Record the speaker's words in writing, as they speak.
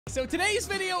So today's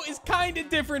video is kind of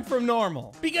different from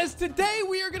normal because today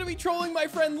we are going to be trolling my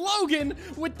friend Logan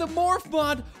with the Morph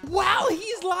Mod while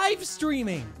he's live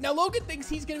streaming. Now, Logan thinks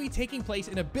he's going to be taking place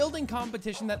in a building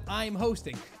competition that I'm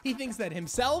hosting. He thinks that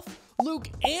himself, Luke,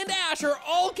 and Ash are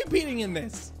all competing in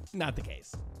this. Not the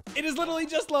case. It is literally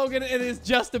just Logan, and it is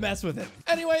just to mess with him.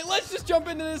 Anyway, let's just jump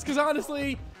into this because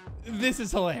honestly, this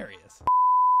is hilarious.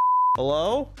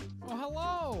 Hello? Oh,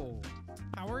 hello.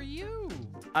 How are you?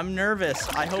 I'm nervous.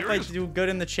 I hope I do good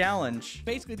in the challenge.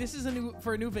 Basically, this is a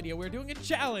new video. We're doing a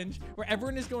challenge where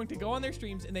everyone is going to go on their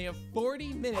streams and they have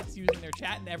 40 minutes using their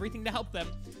chat and everything to help them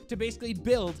to basically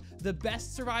build the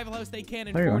best survival house they can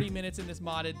in 40 minutes in this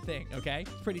modded thing, okay?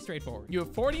 Pretty straightforward. You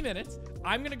have 40 minutes.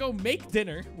 I'm gonna go make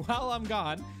dinner while I'm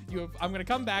gone. I'm gonna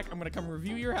come back. I'm gonna come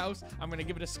review your house. I'm gonna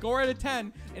give it a score out of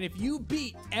 10. And if you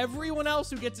beat everyone else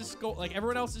who gets a score, like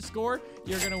everyone else's score,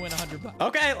 you're gonna win $100.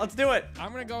 Okay, let's do it.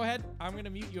 I'm gonna go ahead. I'm gonna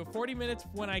mute you. Have 40 minutes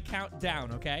when I count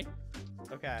down, okay?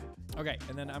 Okay. Okay,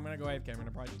 and then I'm gonna go ahead. Okay, I'm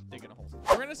gonna probably just dig in a hole.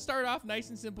 We're gonna start off nice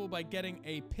and simple by getting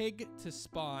a pig to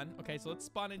spawn. Okay, so let's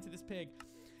spawn into this pig.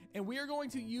 And we are going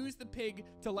to use the pig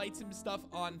to light some stuff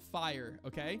on fire,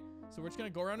 okay? So we're just gonna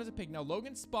go around as a pig. Now,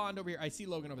 Logan spawned over here. I see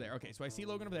Logan over there. Okay, so I see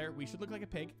Logan over there. We should look like a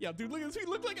pig. Yeah, dude, look at this. We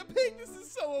look like a pig. This is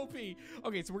so OP.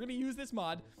 Okay, so we're gonna use this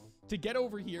mod to get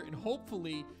over here and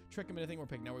hopefully trick him into thinking we're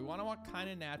pig. Now, we wanna walk kind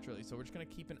of naturally, so we're just gonna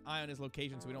keep an eye on his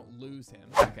location so we don't lose him.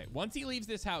 Okay, once he leaves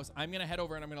this house, I'm gonna head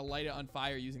over and I'm gonna light it on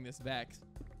fire using this Vex.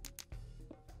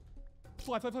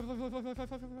 Fly, fly, fly, fly, fly, fly, fly, fly, fly,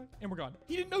 fly, fly. And we're gone.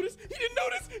 He didn't notice. He didn't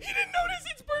notice. He didn't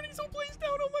notice. It's burning some place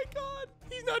down. Oh my God.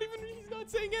 He's not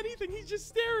saying anything. He's just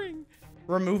staring.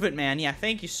 Remove it, man. Yeah,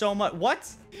 thank you so much. What?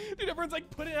 Dude, everyone's like,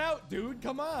 put it out, dude.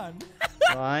 Come on.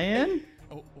 Ryan?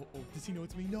 Oh. Does he know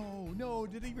it's me? No.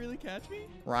 Did he really catch me?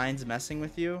 Ryan's messing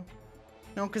with you?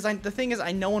 No, because the thing is,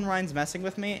 I know when Ryan's messing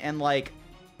with me, and like,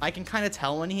 I can kind of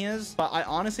tell when he is, but I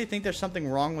honestly think there's something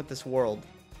wrong with this world.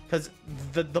 Because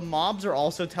the mobs are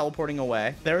also teleporting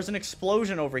away. There's an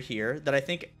explosion over here that I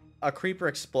think a creeper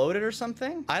exploded or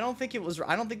something. I don't think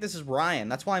this is Ryan.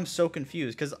 That's why I'm so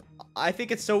confused. Because I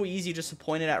think it's so easy just to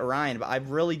point it at Ryan, but I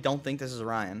really don't think this is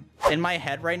Ryan. In my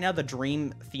head right now, the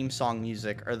Dream theme song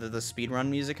music, or the speedrun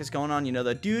music is going on. You know,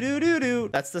 the doo-doo-doo-doo.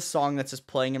 That's the song that's just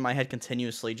playing in my head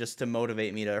continuously just to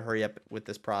motivate me to hurry up with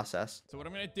this process. So what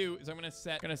I'm going to do is I'm going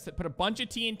to put a bunch of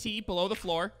TNT below the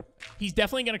floor. He's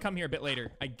definitely going to come here a bit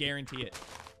later. I guarantee it.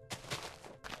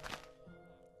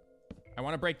 I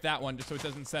want to break that one just so it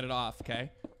doesn't set it off, okay?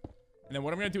 And then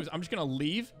what I'm going to do is I'm just going to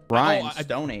leave. Ryan,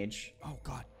 Stone Age. Oh,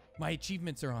 God. My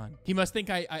achievements are on. He must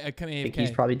think I come in. I think he's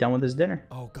probably done with his dinner.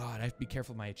 Oh, God. I have to be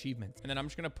careful of my achievements. And then I'm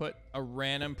just going to put a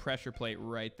random pressure plate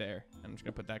right there. I'm just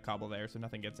going to put that cobble there so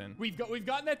nothing gets in. We've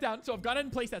gotten that down. So I've gone ahead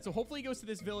and placed that. So hopefully he goes to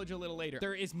this village a little later.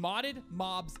 There is modded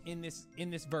mobs in this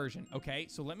version, okay?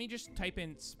 So let me just type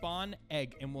in spawn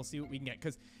egg and we'll see what we can get.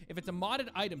 Because if it's a modded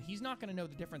item, he's not going to know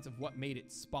the difference of what made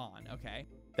it spawn, okay?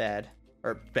 Bed.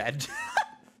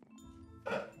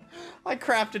 I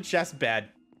crafted chest bed.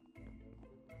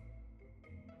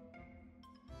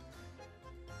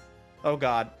 Oh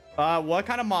God. What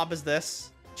kind of mob is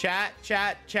this? Chat.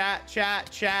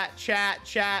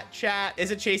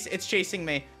 Is it chasing? It's chasing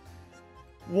me.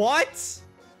 What?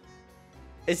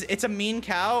 It's a mean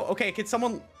cow? Okay, can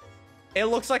someone... It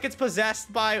looks like it's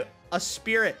possessed by a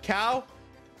spirit. Cow,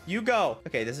 you go.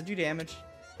 Okay, does it do damage?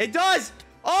 It does!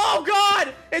 Oh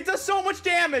God! It does so much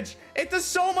damage! It does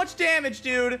so much damage,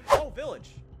 dude! Oh,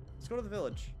 village. Let's go to the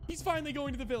village. He's finally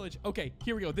going to the village. Okay,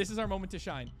 here we go. This is our moment to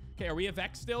shine. Okay, are we a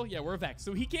Vex still? Yeah, we're a Vex.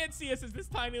 So he can't see us as this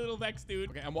tiny little Vex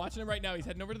dude. Okay, I'm watching him right now. He's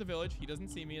heading over to the village. He doesn't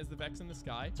see me as the Vex in the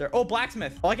sky. Sir. Oh,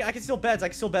 blacksmith. Oh, I can steal beds. I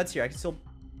can steal beds here. I can steal...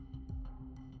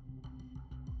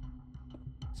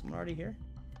 Someone already here?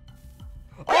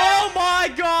 Oh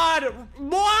my God!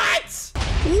 What?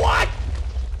 What?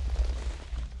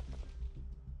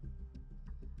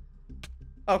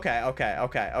 Okay.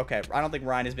 I don't think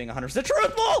Ryan is being 100%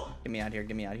 truthful. Get me out here.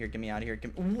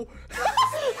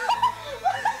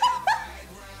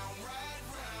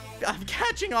 I'm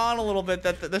catching on a little bit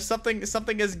that there's something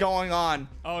is going on.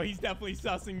 Oh, he's definitely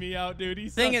sussing me out, dude.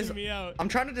 He's sussing me out. I'm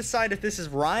trying to decide if this is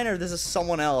Ryan or this is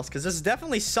someone else, because this is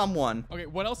definitely someone. Okay,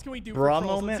 what else can we do for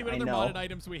trolls? Let's see what other modded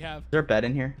items we have. Is there a bed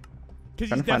in here?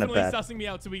 Because he's definitely sussing me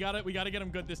out, so we gotta get him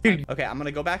good this time. Okay, I'm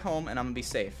gonna go back home and I'm gonna be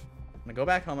safe. I'm gonna go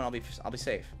back home and I'll be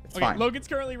safe. It's fine. Logan's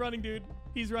currently running, dude.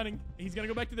 He's running. He's gonna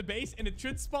go back to the base, and it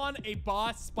should spawn a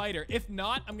boss spider. If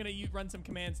not, I'm gonna run some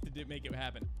commands to make it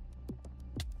happen.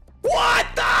 What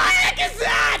the heck is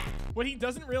that? What he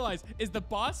doesn't realize is the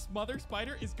boss mother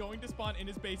spider is going to spawn in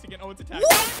his base again. Oh, it's attacking.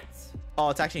 What? Oh,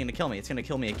 it's actually gonna kill me. It's gonna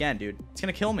kill me again, dude. It's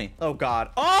gonna kill me. Oh God.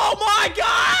 Oh my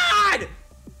God!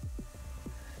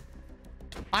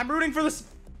 I'm rooting for the...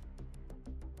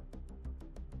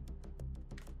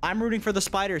 I'm rooting for the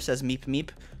spider, says Meep Meep.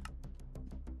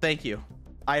 Thank you.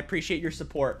 I appreciate your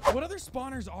support. What other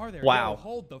spawners are there? Wow. Yo,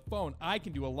 hold the phone. I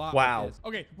can do a lot Wow. with this.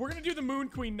 Okay, we're gonna do the Moon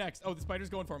Queen next. Oh, the spider's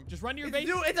going for him. Just run to your base.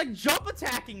 Dude, it's like jump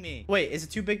attacking me. Wait, is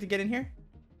it too big to get in here?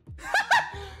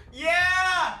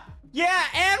 Yeah! Yeah,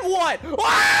 and what?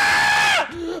 Ah!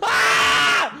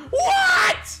 Ah!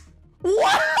 What?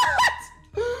 What?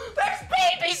 There's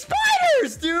baby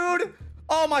spiders, dude!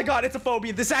 Oh my god, it's a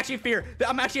phobia. This is actually a fear.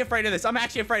 I'm actually afraid of this. I'm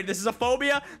actually afraid. This is a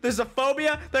phobia. This is a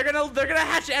phobia. They're gonna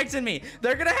hatch eggs in me.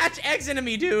 They're gonna hatch eggs into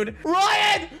me, dude.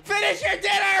 Ryan, finish your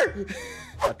dinner!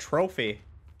 A trophy.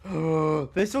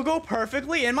 This will go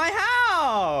perfectly in my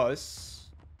house.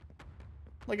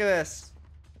 Look at this.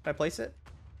 Can I place it?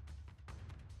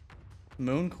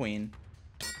 Moon Queen.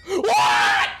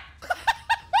 What? Dude,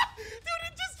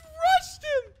 it just rushed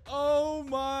him. Oh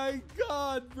my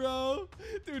god, bro.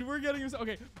 Dude, we're getting him.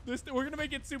 Okay, we're gonna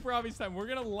make it super obvious time. We're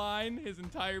gonna line his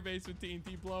entire base with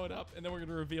TNT, blow it up, and then we're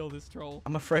gonna reveal this troll.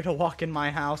 I'm afraid to walk in my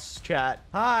house, chat.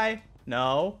 Hi.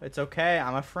 No, it's okay.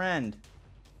 I'm a friend.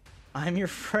 I'm your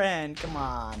friend. Come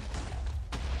on.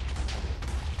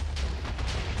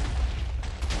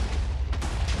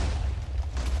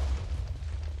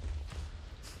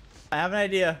 I have an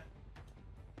idea.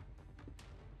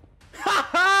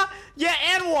 Haha! Yeah,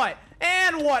 and what?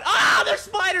 And what? Ah, there's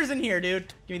spiders in here,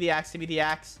 dude. Give me the axe. Give me the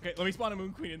axe. Okay, let me spawn a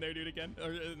Moon Queen in there, dude, again.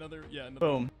 Or another, yeah. Another.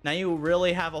 Boom. Now you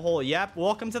really have a hole. Yep.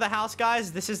 Welcome to the house,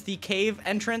 guys. This is the cave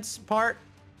entrance part.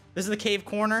 This is the cave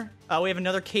corner. We have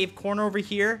another cave corner over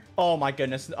here. Oh my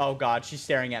goodness. Oh god, she's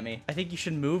staring at me. I think you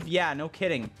should move. Yeah, no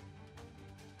kidding.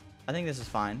 I think this is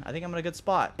fine. I think I'm in a good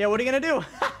spot. Yeah, what are you gonna do?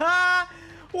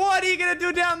 What are you gonna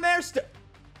do down there?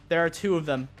 There are two of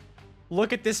them.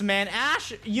 Look at this, man.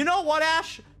 Ash, you know what,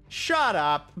 Ash? Shut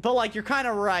up. But like, you're kind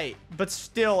of right. But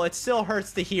still, it still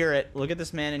hurts to hear it. Look at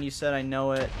this, man, and you said, I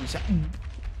know it. You said...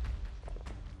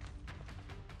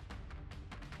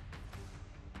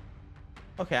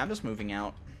 Okay, I'm just moving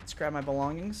out. Let's grab my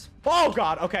belongings. Oh,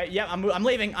 God. Okay, yeah, I'm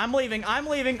leaving. I'm leaving. I'm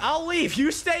leaving. I'll leave.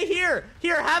 You stay here.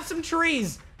 Here, have some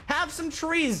trees. Have some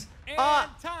trees. And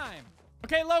time.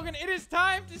 Okay, Logan, it is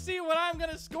time to see what I'm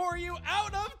gonna score you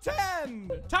out of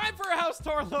 10. Time for a house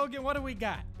tour, Logan. What do we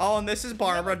got? Oh, and this is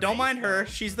Barbara. Don't mind her.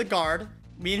 She's the guard.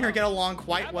 Me and her get along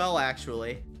quite well,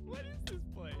 actually. What is this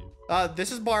place?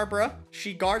 This is Barbara.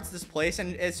 She guards this place,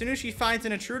 and as soon as she finds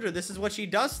an intruder, this is what she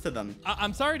does to them.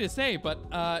 I'm sorry to say, but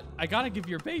I gotta give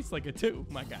your base like a 2,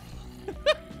 my guy.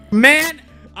 Man!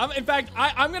 In fact,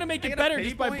 I'm gonna make it better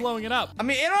just by blowing it up. I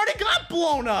mean, it already got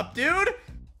blown up, dude!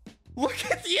 Look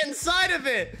at the inside of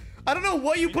it! I don't know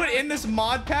what you put in this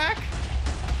mod pack.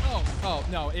 Oh,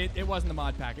 no, it wasn't the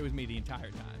mod pack. It was me the entire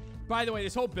time. By the way,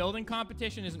 this whole building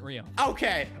competition isn't real.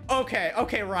 Okay,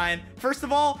 Ryan. First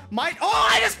of all, oh,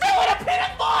 I just fell in a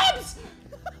pit of bombs!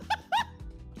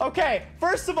 Okay,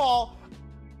 first of all,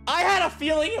 I had a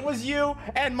feeling it was you,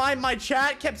 and my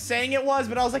chat kept saying it was,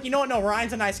 but I was like, you know what? No,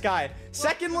 Ryan's a nice guy. Well,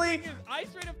 secondly, I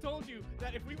straight up told you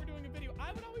that if we were doing a video,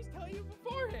 I would always tell you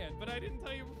beforehand, but I didn't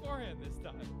tell you beforehand this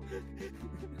time.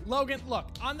 Logan, look,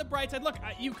 on the bright side, look,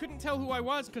 you couldn't tell who I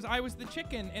was because I was the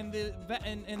chicken and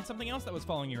and something else that was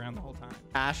following you around the whole time.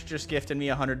 Ash just gifted me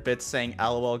 100 bits saying,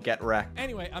 LOL, get wrecked.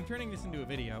 Anyway, I'm turning this into a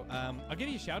video. I'll give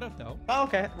you a shout out though. Oh,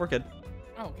 okay, we're good.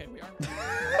 Oh, okay, we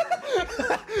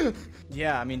are.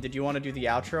 Yeah, I mean, did you want to do the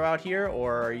outro out here,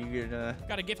 or are you gonna...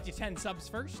 Gotta gift you 10 subs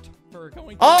first for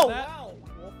going through that. Wow.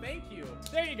 Well, thank you.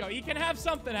 There you go. You can have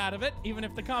something out of it, even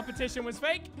if the competition was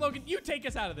fake. Logan, you take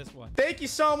us out of this one. Thank you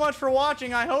so much for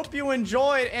watching. I hope you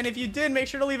enjoyed, and if you did, make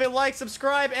sure to leave a like,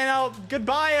 subscribe, and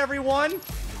goodbye, everyone.